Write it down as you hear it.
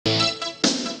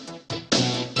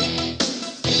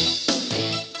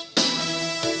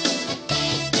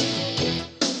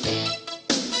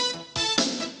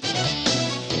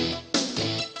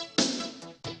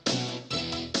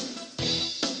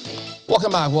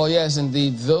Welcome back. Well, yes,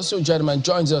 indeed. Those two gentlemen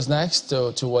joins us next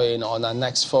to weigh in on our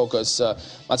next focus.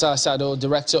 Matala Sado,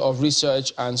 Director of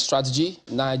Research and Strategy,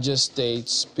 Niger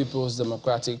State People's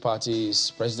Democratic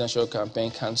Party's Presidential Campaign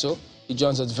Council. He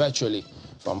joins us virtually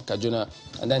from Kaduna.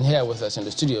 And then here with us in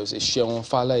the studios is Sheon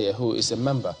Faleye, who is a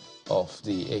member of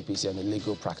the APC and a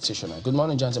legal practitioner. Good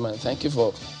morning, gentlemen. Thank you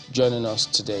for joining us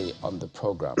today on the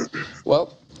program.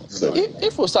 Well,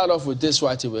 if we start off with this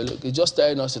right away, look, it's just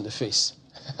staring us in the face.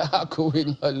 How could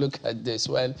we not look at this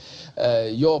when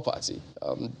your party,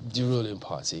 the ruling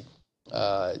party,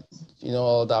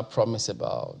 all that promise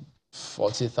about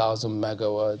 40,000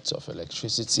 megawatts of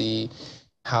electricity,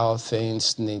 how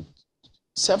things need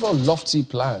several lofty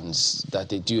plans that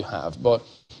they do have. But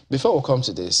before we come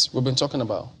to this, we've been talking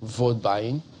about vote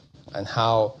buying and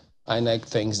how INEC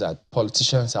thinks that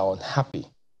politicians are unhappy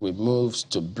with moves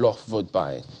to block vote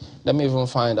buying. Let me even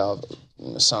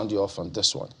sound you off on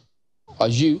this one. Are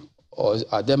you or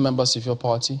are there members of your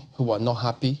party who are not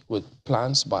happy with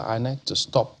plans by INEC to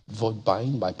stop vote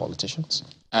buying by politicians?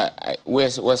 We're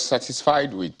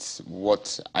satisfied with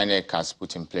what INEC has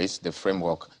put in place, the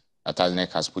framework that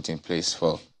INEC has put in place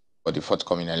for the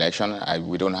forthcoming election.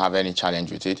 We don't have any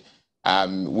challenge with it.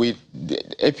 With the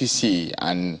APC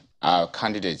and our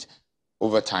candidate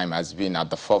over time has been at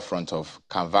the forefront of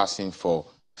canvassing for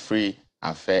free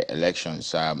and fair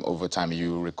elections. Over time,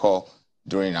 you recall,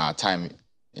 during our time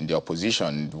in the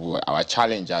opposition, our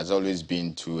challenge has always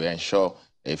been to ensure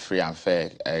a free and fair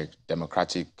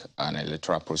democratic and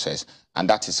electoral process. And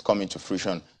that is coming to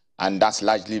fruition. And that's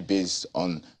largely based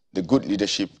on the good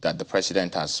leadership that the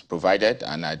president has provided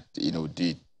and,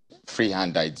 the free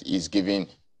hand that is given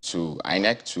to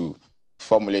INEC to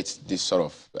formulate this sort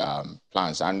of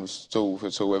plans. And so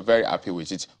we're very happy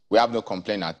with it. We have no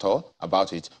complaint at all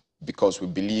about it because we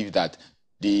believe that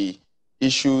the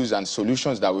issues and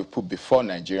solutions that we put before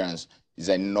Nigerians is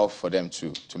enough for them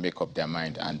to make up their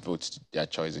mind and vote their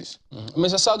choices.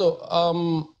 Mr. Sado,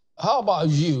 how about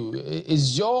you?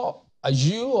 Are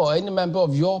you or any member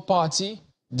of your party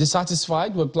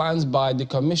dissatisfied with plans by the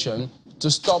Commission to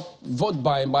stop vote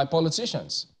buying by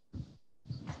politicians?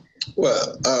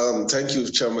 Well, thank you,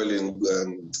 Chairman, and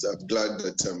I'm glad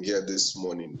that I'm here this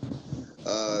morning.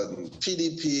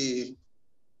 PDP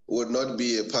would not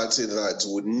be a party that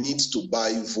would need to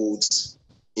buy votes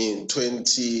in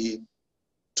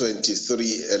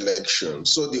 2023 election.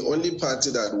 So the only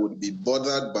party that would be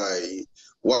bothered by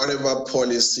whatever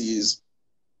policies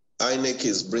INEC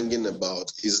is bringing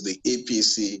about is the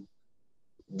APC,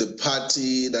 the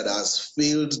party that has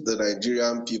failed the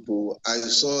Nigerian people. I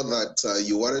saw that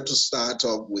you wanted to start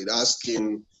off with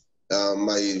asking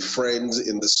my friends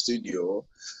in the studio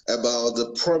about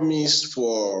the promise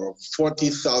for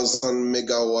 40,000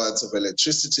 megawatts of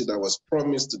electricity that was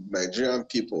promised to the Nigerian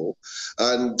people,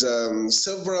 and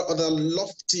several other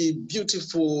lofty,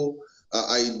 beautiful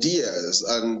ideas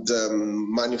and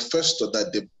manifesto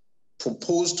that they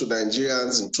proposed to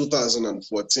Nigerians in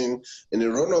 2014 in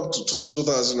the run-up to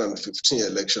 2015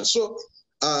 election. So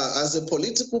as a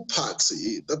political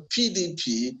party, the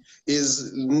PDP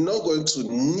is not going to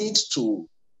need to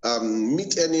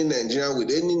meet any Nigerian with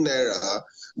any naira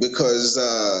because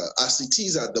as it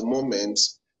is at the moment,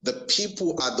 the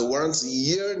people are the ones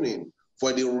yearning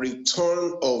for the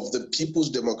return of the People's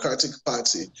Democratic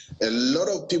Party. A lot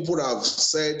of people have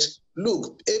said,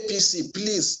 look, APC,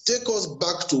 please take us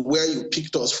back to where you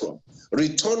picked us from.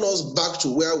 Return us back to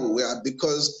where we were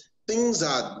because things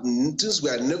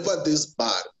were never this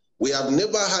bad. We have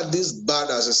never had this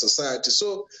bad as a society.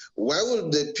 So why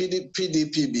would the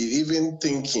PDP be even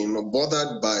thinking or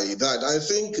bothered by that? I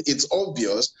think it's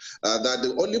obvious that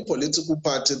the only political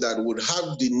party that would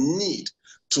have the need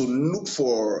to look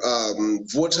for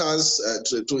voters,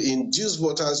 to induce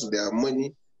voters with their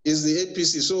money is the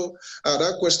APC. So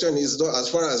that question is not, as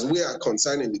far as we are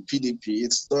concerned in the PDP,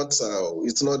 it's not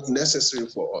necessary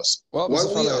for us. Well,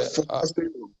 what we are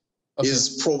focusing on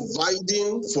is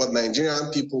providing for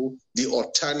Nigerian people the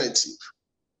alternative.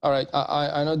 All right.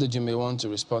 I know that you may want to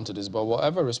respond to this, but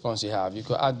whatever response you have, you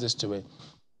could add this to it.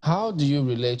 How do you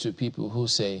relate to people who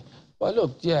say, well,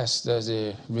 look, yes, there's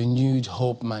a renewed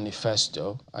hope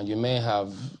manifesto, and you may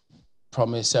have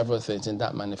promised several things in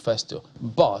that manifesto,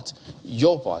 but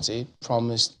your party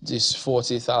promised this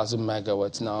 40,000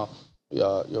 megawatts. Now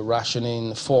you're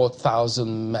rationing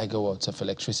 4,000 megawatts of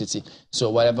electricity.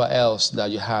 So whatever else that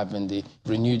you have in the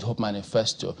renewed hope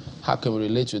manifesto, how can we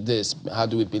relate to this? How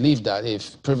do we believe that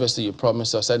if previously you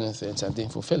promised us certain things and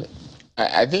didn't fulfill it?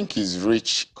 I think it's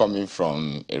rich coming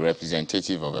from a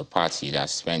representative of a party that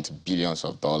spent billions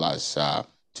of dollars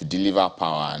to deliver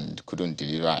power and couldn't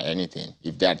deliver anything.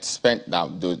 If they had spent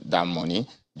that money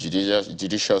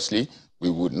judiciously, we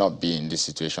would not be in this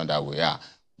situation that we are.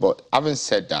 But having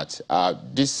said that,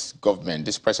 this government,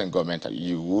 this present government,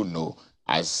 you will know,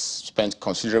 has spent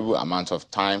considerable amount of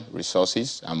time,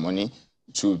 resources, and money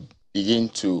to begin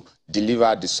to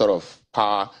deliver the sort of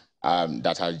power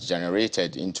that are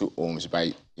generated into homes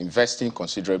by investing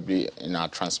considerably in our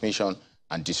transmission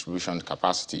and distribution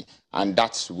capacity. And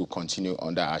that will continue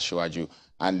under Asiwaju.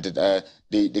 And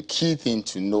the key thing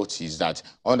to note is that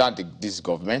under this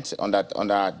government,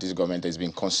 there's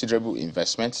been considerable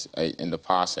investment in the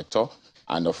power sector.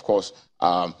 And of course,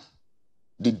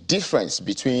 the difference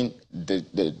between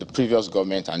the previous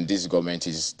government and this government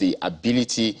is the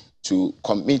ability to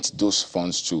commit those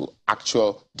funds to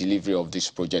actual delivery of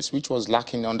these projects, which was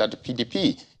lacking under the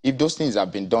PDP. If those things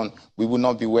have been done, we would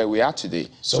not be where we are today.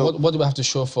 So what do we have to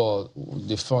show for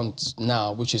the funds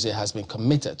now, which is it has been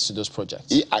committed to those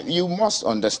projects? You must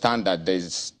understand that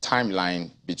there's timeline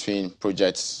between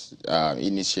projects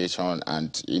initiation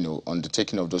and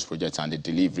undertaking of those projects and the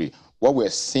delivery. What we're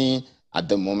seeing at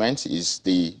the moment is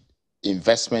the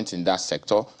investment in that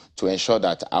sector to ensure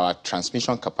that our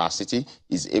transmission capacity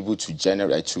is able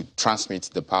to transmit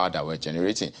the power that we're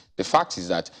generating. The fact is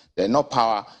that there's no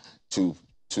power to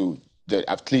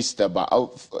at least about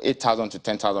 8,000 to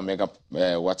 10,000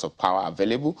 megawatts of power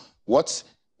available. What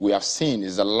we have seen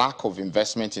is a lack of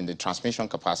investment in the transmission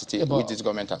capacity which this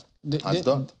government has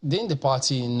done. Didn't the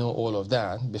party know all of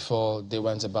that before they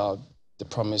went about the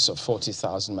promise of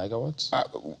 40,000 megawatts?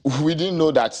 We didn't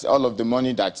know that all of the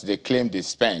money that they claimed they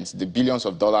spent, the billions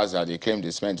of dollars that they claimed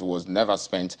they spent, was never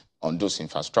spent on those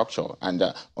infrastructure. And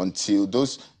until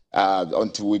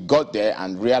we got there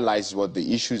and realized what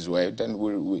the issues were, then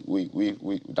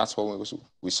that's when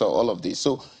we saw all of this.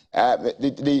 So,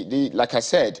 like I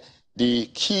said, the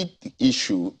key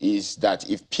issue is that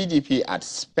if PDP had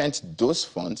spent those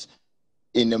funds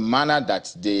in a manner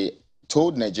that they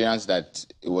told Nigerians that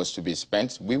it was to be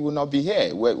spent, we will not be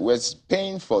here. We're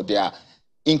paying for their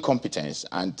incompetence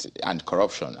and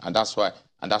corruption, and that's why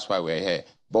we're here.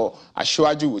 But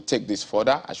Asiwaju will take this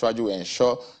further. Asiwaju will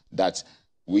ensure that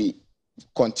we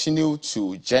continue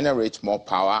to generate more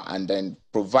power and then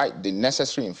provide the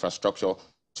necessary infrastructure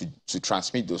to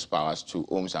transmit those powers to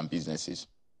homes and businesses.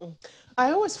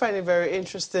 I always find it very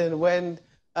interesting when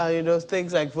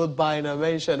things like vote buying are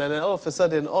mentioned, and then all of a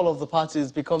sudden, all of the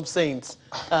parties become saints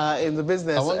in the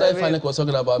business. I wonder if INEC was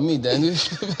talking about me then.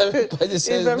 If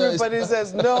everybody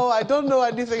says, no, I don't know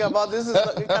anything about this,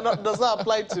 does not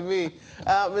apply to me.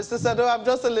 Mr. Sado, I'm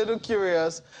just a little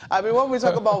curious. I mean, when we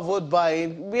talk about vote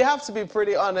buying, we have to be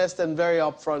pretty honest and very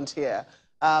upfront here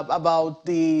about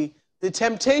the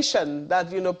temptation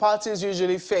that, parties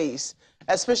usually face,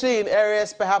 especially in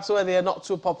areas perhaps where they are not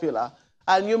too popular.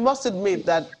 And you must admit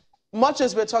that much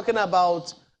as we're talking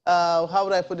about, how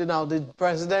would I put it now, the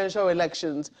presidential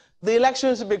elections, the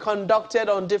elections will be conducted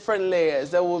on different layers.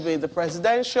 There will be the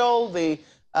presidential, the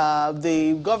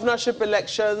governorship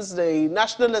elections, the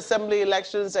National Assembly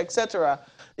elections, etc.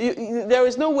 There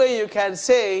is no way you can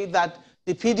say that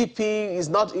the PDP is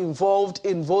not involved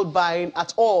in vote buying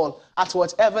at all, at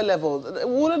whatever level.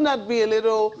 Wouldn't that be a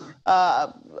little,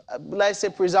 let's say,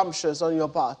 presumptuous on your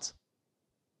part?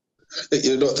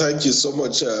 Thank you so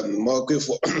much, Mark,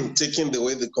 for taking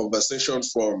away the conversation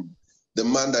from the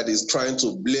man that is trying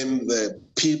to blame the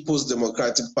People's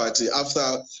Democratic Party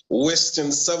after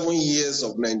wasting 7 years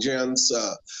of Nigerians'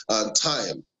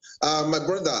 time. My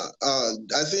brother,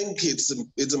 I think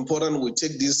it's important we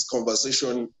take this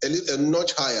conversation a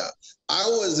notch higher. I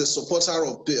was a supporter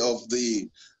of the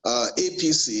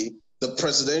APC, the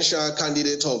presidential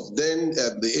candidate of then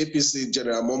the APC,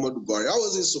 General Muhammadu Buhari. I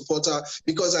was a supporter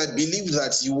because I believed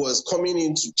that he was coming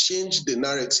in to change the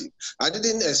narrative. I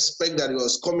didn't expect that he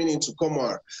was coming in to come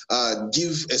and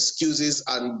give excuses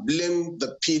and blame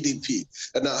the PDP.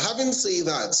 And now, having said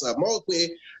that,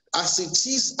 as it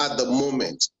is at the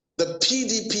moment, the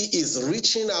PDP is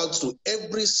reaching out to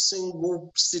every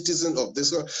single citizen of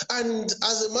this country. And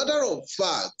as a matter of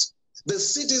fact, the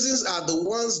citizens are the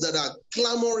ones that are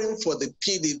clamoring for the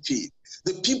PDP.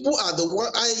 The people are the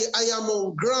one. I am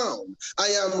on ground. I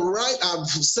am right. I've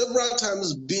several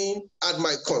times been at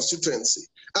my constituency.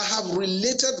 I have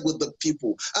related with the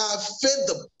people. I have felt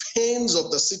the pains of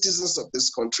the citizens of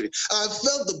this country. I have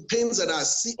felt the pains that I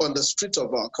see on the street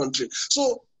of our country.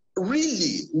 So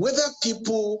really, whether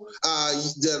people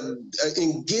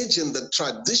engage in the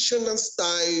traditional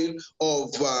style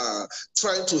of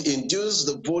trying to induce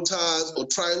the voters or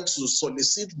trying to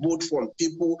solicit vote from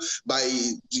people by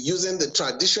using the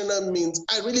traditional means,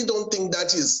 I really don't think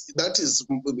that is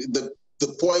the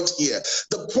the point here.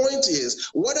 The point is,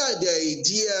 what are the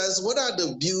ideas, what are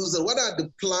the views, and what are the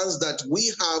plans that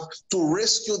we have to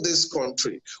rescue this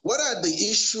country? What are the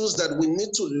issues that we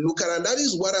need to look at? And that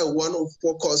is what I want to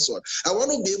focus on. I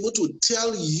want to be able to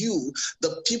tell you,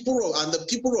 the people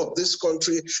of this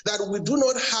country, that we do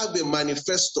not have a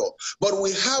manifesto, but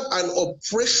we have an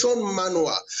operation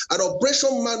manual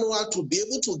to be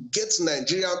able to get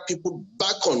Nigerian people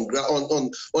back on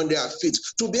their feet,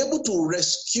 to be able to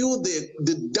rescue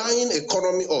the dying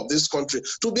economy of this country,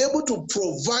 to be able to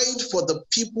provide for the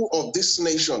people of this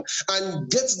nation and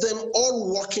get them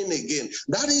all working again.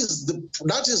 That is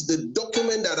the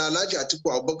document that Alhaji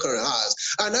Atiku Abubakar has,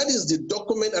 and that is the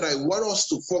document that I want us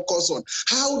to focus on.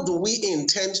 How do we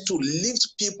intend to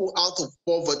lift people out of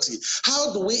poverty?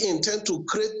 How do we intend to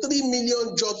create 3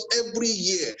 million jobs every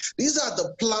year? These are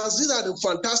the plans, these are the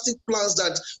fantastic plans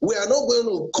that we are not going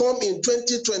to come in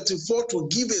 2024 to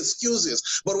give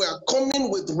excuses, but we are coming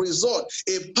with results.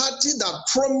 A party that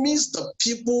promised the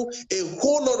people a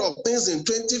whole lot of things in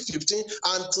 2015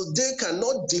 and today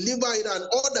cannot deliver it, and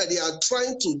all that they are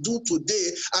trying to do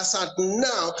today as at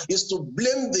now is to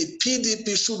blame the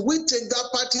PDP. Should we take that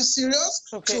party serious?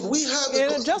 Okay. Should we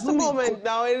have just a moment.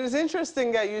 Now, it is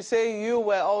interesting that you say you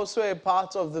were also a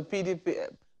part of the PDP,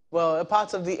 well, a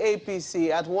part of the APC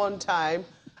at one time,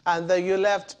 and that you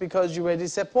left because you were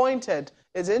disappointed.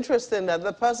 It's interesting that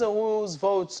the person whose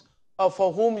votes, or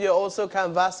for whom you're also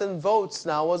canvassing votes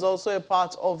now, was also a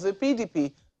part of the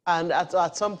PDP and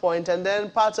at some point, and then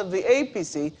part of the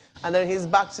APC, and then he's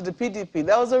back to the PDP.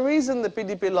 There was a reason the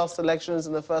PDP lost elections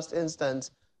in the first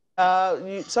instance.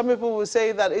 Some people will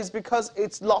say that it's because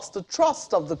it's lost the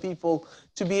trust of the people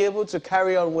to be able to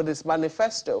carry on with its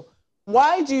manifesto.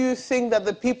 Why do you think that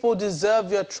the people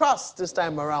deserve your trust this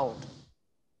time around?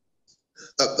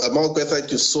 Amalque,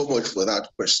 thank you so much for that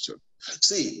question.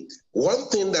 See, one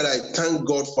thing that I thank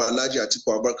God for Alhaji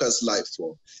Atiku Abubakar's life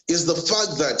for is the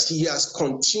fact that he has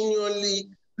continually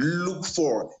looked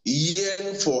for,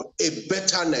 yearned for a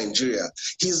better Nigeria.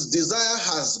 His desire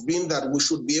has been that we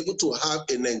should be able to have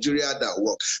a Nigeria that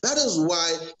works. That is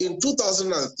why in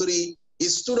 2003, he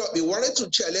stood up. He wanted to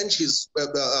challenge his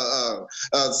the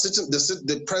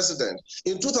president.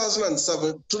 In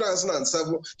 2007,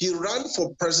 he ran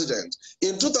for president.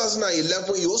 In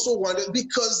 2011, he also wanted,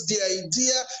 because the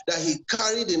idea that he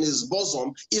carried in his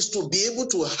bosom is to be able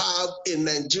to have a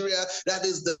Nigeria that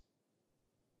is the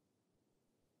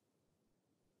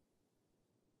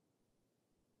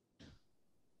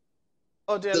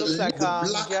dear, looks like our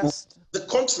guest. The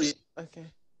country. Okay.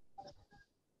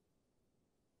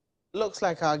 Looks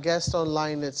like our guest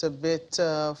online, it's a bit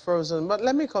frozen. But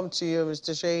let me come to you,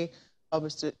 Mr. Shea, or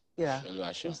Mr. Yeah.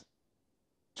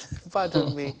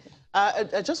 Pardon me.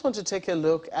 I just want to take a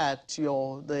look at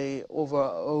the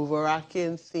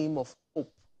overarching theme of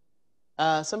hope.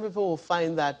 Some people will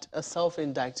find that a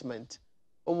self-indictment.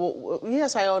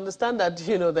 Yes, I understand that,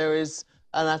 there is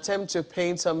an attempt to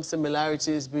paint some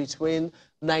similarities between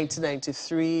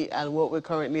 1993 and what we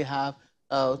currently have,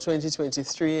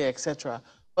 2023, etc.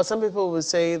 But some people will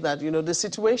say that, the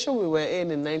situation we were in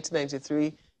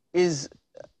 1993 is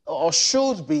or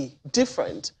should be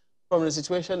different from the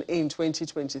situation in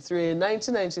 2023. In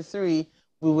 1993,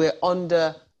 we were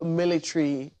under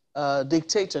military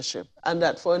dictatorship, and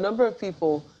that for a number of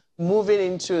people moving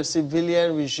into a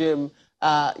civilian regime,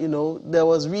 there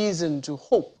was reason to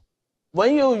hope.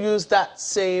 When you use that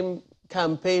same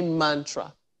campaign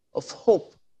mantra of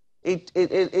hope,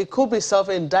 it could be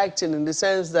self-indicting in the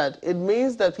sense that it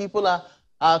means that people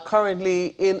are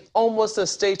currently in almost a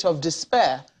state of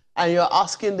despair, and you're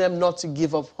asking them not to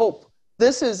give up hope.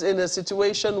 This is in a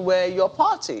situation where your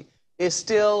party is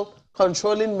still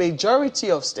controlling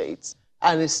majority of states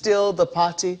and is still the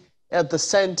party at the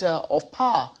center of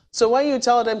power. So when you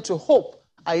tell them to hope,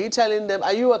 are you telling them,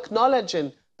 are you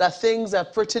acknowledging that things are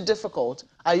pretty difficult?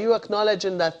 Are you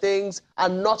acknowledging that things are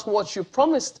not what you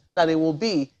promised that it will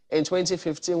be in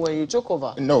 2015 when you took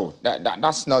over? No,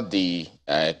 that's not the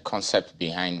concept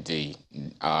behind the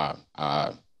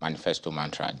manifesto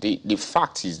mantra. The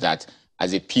fact is that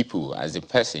as a people, as a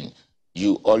person,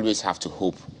 you always have to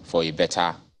hope for a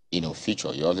better,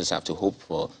 future. You always have to hope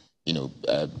for,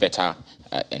 better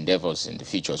endeavors in the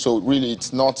future. So really,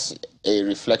 it's not a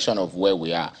reflection of where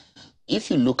we are.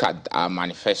 If you look at our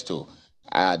manifesto,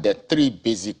 there are three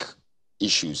basic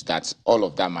issues that all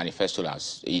of that manifesto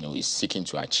has, is seeking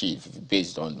to achieve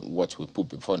based on what we put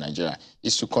before Nigeria,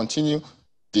 is to continue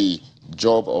the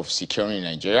job of securing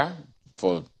Nigeria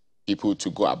for people to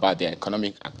go about their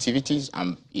economic activities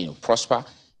and, prosper,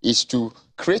 is to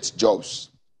create jobs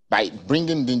by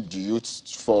bringing in the youth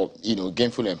for,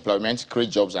 gainful employment, create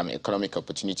jobs and economic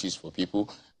opportunities for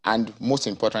people, and most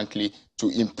importantly, to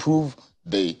improve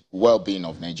the well-being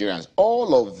of Nigerians.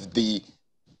 All of the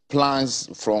plans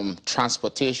from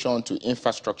transportation to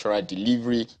infrastructural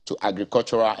delivery to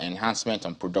agricultural enhancement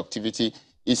and productivity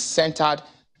is centered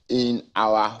in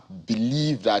our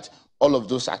belief that all of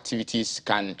those activities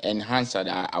can enhance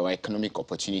our economic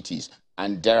opportunities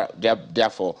and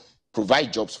therefore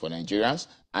provide jobs for Nigerians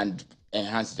and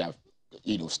enhance their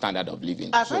standard of living.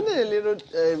 I find it a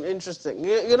little interesting.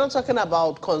 You're not talking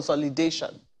about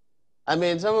consolidation. I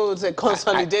mean, someone would say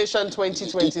consolidation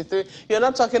 2023. You're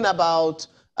not talking about,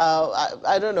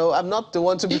 I don't know, I'm not the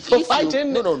one to be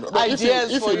providing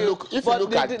ideas for you.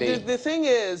 The thing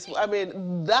is, I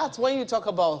mean, that's when you talk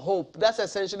about hope, that's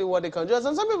essentially what it conjures.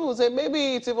 And some people will say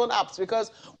maybe it's even apt,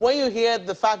 because when you hear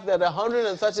the fact that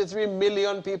 133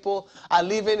 million people are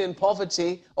living in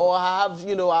poverty or have,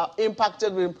 are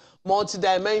impacted with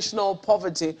multidimensional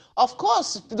poverty, of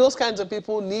course, those kinds of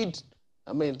people need,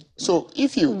 I mean, so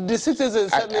if you... the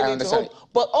citizens certainly need to hope.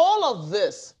 But all of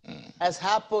this has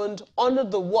happened under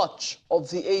the watch of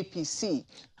the APC.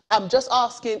 I'm just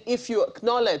asking if you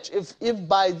acknowledge, if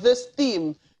by this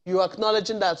theme, you're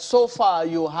acknowledging that so far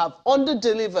you have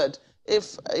under-delivered,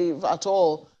 if at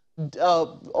all,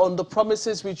 on the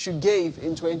promises which you gave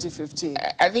in 2015.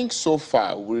 I think so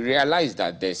far we realize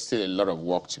that there's still a lot of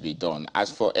work to be done.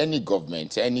 As for any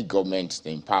government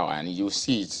in power, and you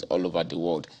see it all over the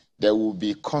world, there will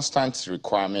be constant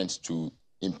requirements to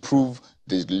improve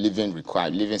the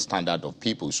living standard of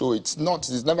people. So it's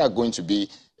never going to be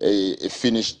a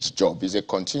finished job. It's a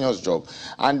continuous job.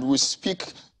 And we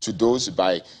speak to those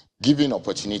by giving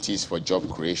opportunities for job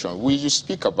creation. We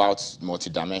speak about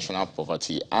multidimensional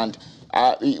poverty, and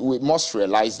we must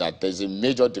realize that there's a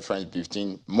major difference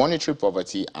between monetary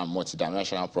poverty and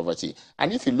multidimensional poverty.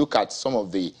 And if you look at some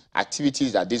of the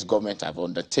activities that this government have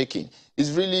undertaken, it's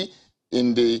really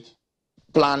in the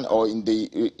plan or in the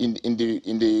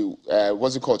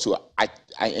what's it called, to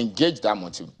engage that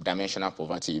multidimensional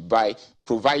poverty by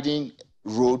providing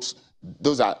roads.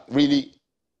 Those are really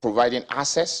providing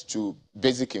access to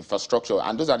basic infrastructure,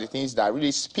 and those are the things that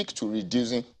really speak to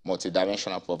reducing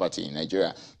multidimensional poverty in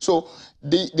Nigeria. So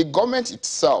the government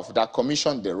itself that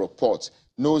commissioned the report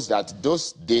knows that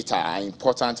those data are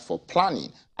important for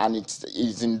planning, and it's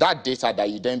in that data that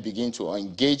you then begin to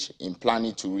engage in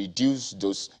planning to reduce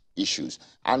those issues.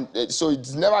 And so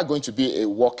it's never going to be a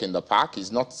walk in the park.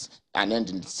 It's not an end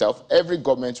in itself. Every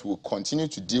government will continue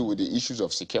to deal with the issues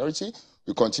of security.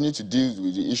 We continue to deal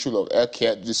with the issue of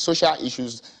healthcare, the social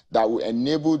issues that will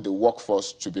enable the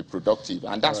workforce to be productive.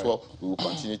 And that's what we will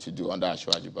continue to do under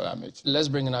Asiwaju Bola Ahmed. Let's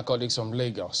bring in our colleagues from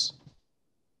Lagos.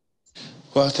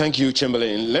 Well, thank you,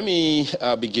 Chamberlain. Let me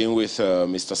begin with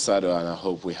Mr. Sado, and I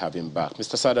hope we have him back.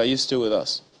 Mr. Sado, are you still with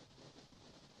us?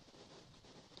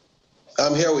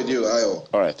 I'm here with you, Ayo.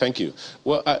 All right, thank you.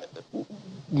 Well,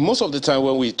 most of the time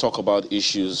when we talk about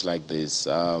issues like this,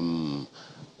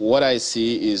 what I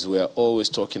see is we're always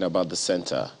talking about the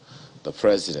center, the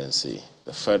presidency,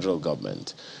 the federal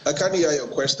government. I can't hear your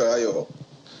question, Ayo.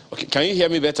 Okay, can you hear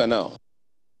me better now?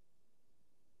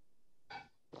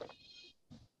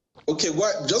 Okay,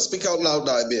 what? Just speak out loud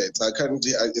a bit. I can't.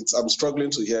 I'm struggling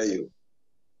to hear you.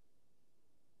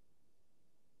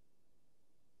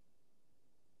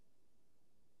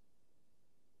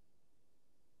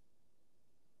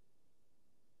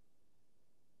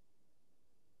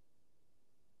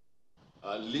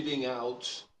 Leaving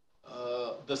out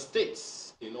the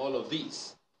states in all of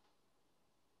these.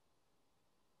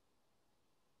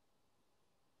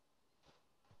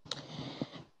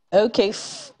 Okay,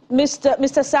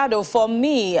 Mr. Sado, for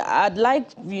me, I'd like,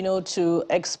 to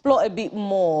explore a bit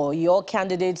more your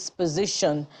candidate's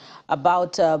position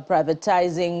about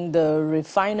privatizing the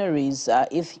refineries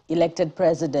if elected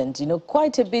president.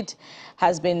 Quite a bit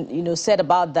has been, said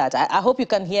about that. I hope you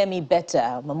can hear me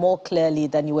better, more clearly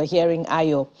than you were hearing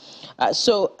Ayo.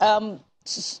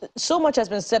 So much has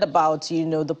been said about,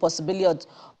 the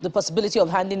possibility of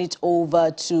handing it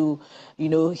over to,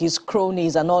 his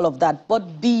cronies and all of that.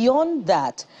 But beyond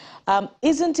that,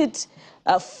 isn't it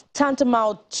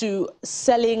tantamount to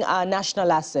selling our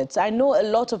national assets? I know a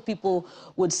lot of people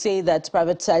would say that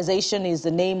privatization is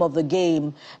the name of the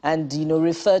game and,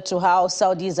 refer to how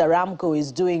Saudi's Aramco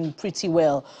is doing pretty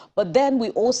well. But then we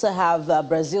also have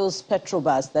Brazil's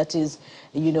Petrobras that is,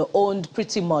 owned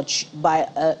pretty much by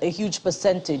a huge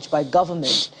percentage by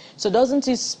government. So doesn't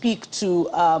it speak to,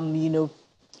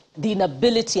 the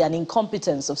inability and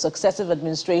incompetence of successive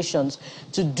administrations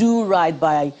to do right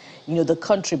by, the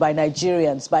country, by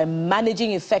Nigerians, by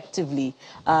managing effectively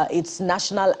its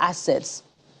national assets?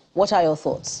 What are your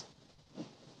thoughts?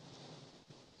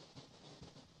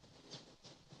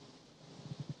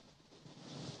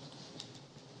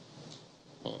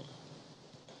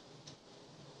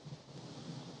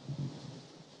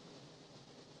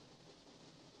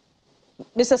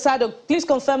 Mr. Sado, please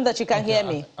confirm that you can hear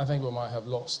me. I think we might have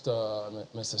lost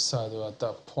Mr. Sado at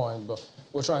that point, but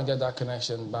we'll try and get that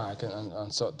connection back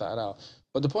and sort that out.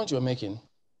 But the point you were making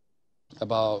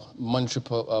about monetary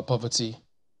poverty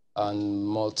and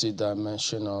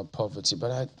multi-dimensional poverty,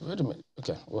 but wait a minute.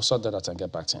 Okay, we'll sort that out and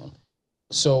get back to him.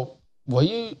 So were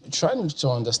you trying to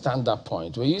understand that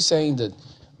point? Were you saying that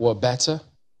we're better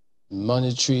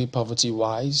monetary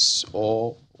poverty-wise,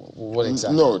 or what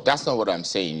exactly? No, that's not what I'm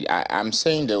saying. I'm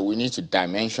saying that we need to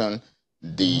dimension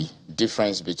the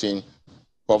difference between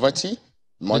poverty,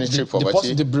 monetary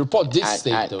poverty. The report did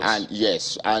state those. And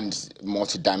yes, and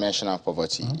multidimensional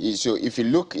poverty. So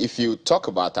if you talk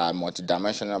about our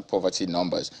multidimensional poverty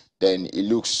numbers, then it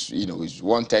looks, it's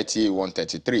 130,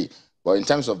 133. But in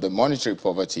terms of the monetary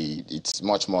poverty, it's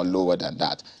much more lower than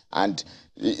that. And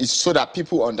it's so that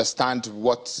people understand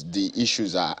what the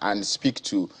issues are and speak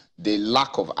to the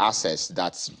lack of access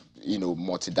that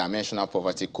multidimensional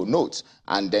poverty connotes,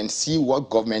 and then see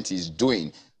what government is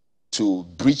doing to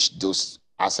breach those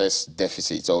access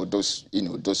deficits or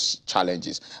those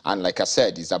challenges. And like I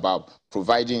said, it's about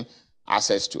providing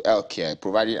access to healthcare,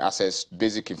 providing access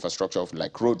basic infrastructure of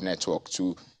like road network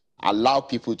to allow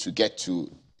people to get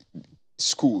to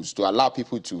schools, to allow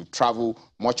people to travel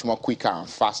much more quicker and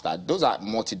faster. Those are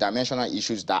multidimensional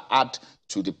issues that add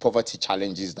to the poverty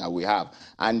challenges that we have.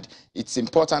 And it's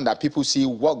important that people see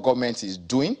what government is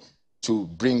doing to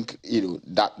bring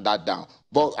that down.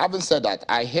 But having said that,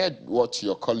 I heard what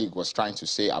your colleague was trying to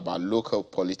say about local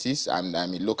politics and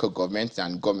local government,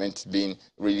 and government being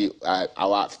really,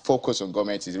 our focus on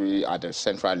government is really at the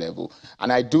central level.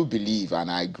 And I do believe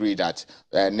and I agree that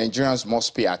Nigerians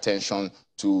must pay attention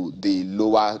to the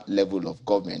lower level of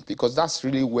government, because that's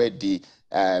really where the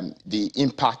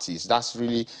impact is.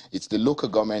 It's the local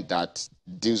government that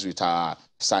deals with our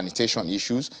sanitation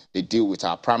issues. They deal with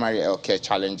our primary healthcare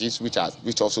challenges, which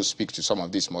also speak to some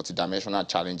of these multidimensional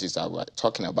challenges that we're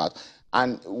talking about.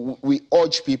 And we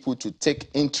urge people to take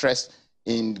interest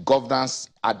in governance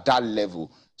at that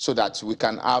level, so that we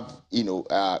can have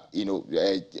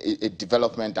a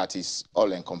development that is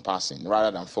all-encompassing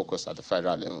rather than focused at the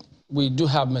federal level. We do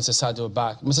have Mr. Sado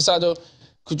back. Mr. Sado,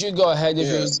 could you go ahead?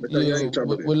 Yes,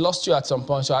 we lost you at some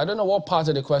point, so I don't know what part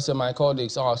of the question my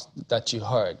colleagues asked that you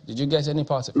heard. Did you get any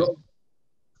part of it?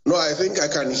 No, I think I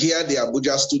can hear the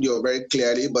Abuja studio very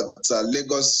clearly, but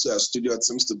Lagos studio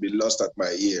seems to be lost at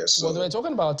my ears. So. Well, they were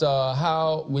talking about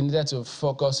how we needed to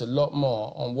focus a lot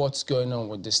more on what's going on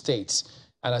with the states.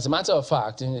 And as a matter of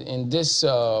fact, in this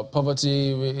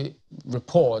poverty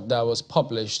report that was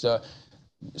published,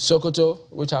 Sokoto,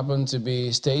 which happened to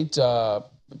be state,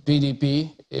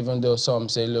 PDP, even though some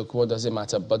say, look, what does it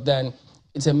matter? But then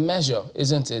it's a measure,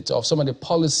 isn't it, of some of the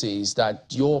policies that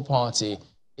your party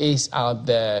is out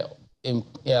there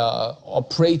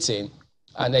operating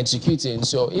and executing.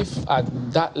 So if at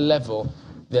that level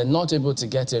they're not able to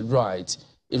get it right,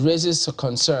 it raises a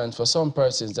concern for some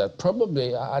persons that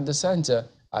probably are at the center.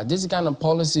 Are these kind of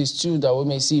policies too that we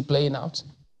may see playing out?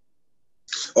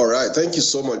 All right, thank you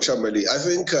so much, Amali. I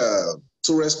think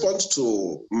to respond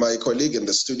to my colleague in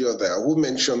the studio there, who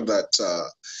mentioned that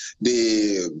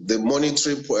the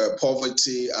monetary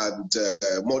poverty and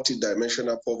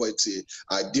multidimensional poverty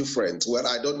are different. Well,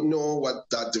 I don't know what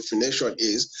that definition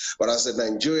is, but as a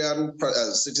Nigerian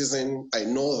citizen, I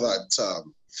know that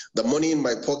the money in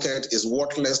my pocket is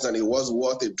worth less than it was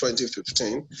worth in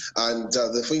 2015, and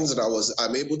the things that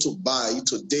I'm able to buy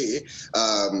today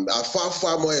are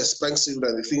far more expensive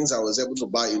than the things I was able to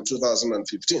buy in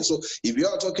 2015. So if you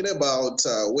are talking about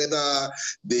whether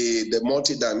the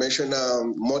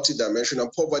multidimensional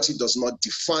poverty does not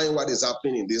define what is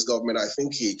happening in this government, I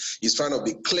think he's trying to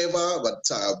be clever, but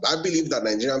I believe that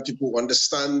Nigerian people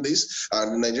understand this,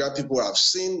 and Nigerian people have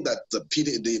seen that the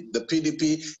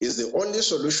PDP is the only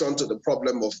solution to the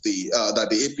problem of that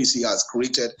the APC has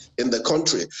created in the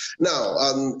country. Now,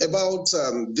 about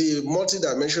the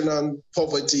multidimensional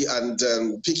poverty and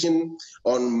picking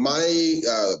on my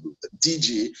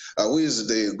DG, who is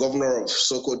the governor of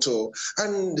Sokoto,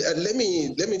 and let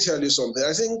me tell you something.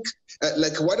 I think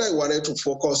like what I wanted to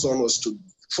focus on was to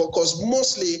focus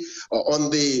mostly on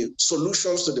the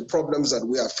solutions to the problems that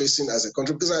we are facing as a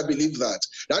country, because I believe that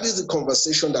is the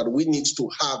conversation that we need to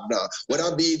have now,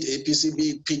 whether be it APC,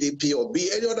 be it PDP, or be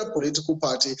any other political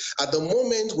party. At the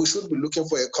moment, we should be looking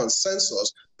for a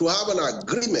consensus to have an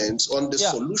agreement on the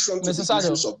solution to the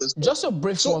issues of this. Just a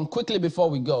brief one quickly before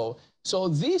we go. So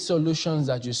these solutions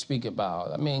that you speak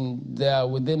about, I mean, they are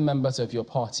within members of your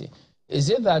party. Is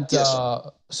it that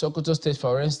Sokoto State,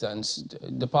 for instance,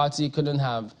 the party couldn't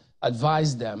have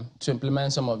advised them to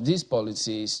implement some of these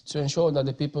policies to ensure that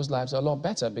the people's lives are a lot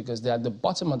better because they're at the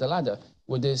bottom of the ladder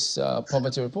with this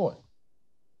poverty report?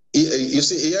 You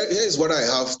see, here is what I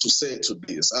have to say to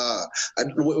this.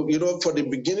 You know, for the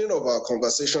beginning of our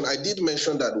conversation, I did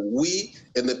mention that we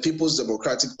in the People's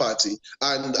Democratic Party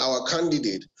and our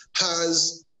candidate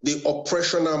has the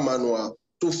operational manual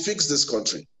to fix this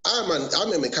country. I'm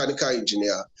a mechanical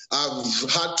engineer.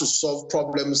 I've had to solve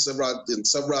problems in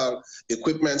several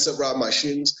equipment, several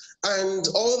machines, and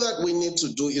all that we need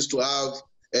to do is to have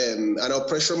an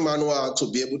operation manual to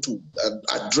be able to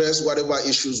address whatever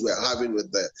issues we're having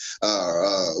with the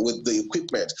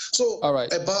equipment. So all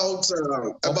right. about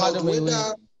whether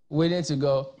we need to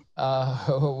go.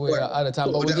 We're out of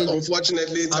time. But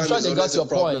unfortunately, I'm sure they got your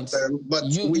point. But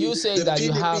you say that PDP,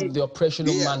 you have the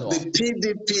operational manual. The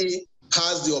PDP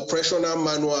has the operational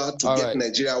manual to get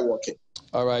Nigeria working.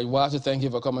 All right. We'll have to thank you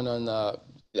for coming on.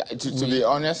 To be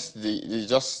honest,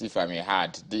 just if I may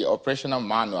add, the operational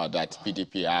manual that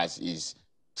PDP has is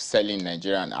selling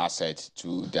Nigerian assets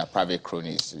to their private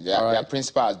cronies. Their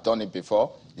principal has done it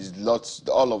before.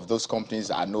 All of those companies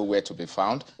are nowhere to be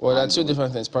found. Well, there are two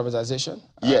different things: privatization.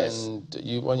 Yes.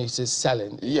 And when you say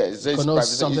selling, yes, it connotes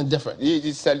something different.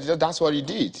 That's what he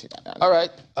did. All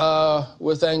right.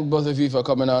 We'll thank both of you for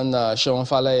coming on. Sean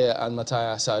Faleye and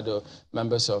Mataya Sado,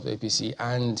 members of APC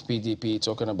and PDP,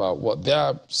 talking about what there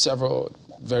are several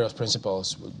various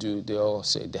principles will do. They all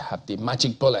say they have the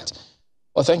magic bullet.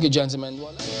 Well, thank you, gentlemen.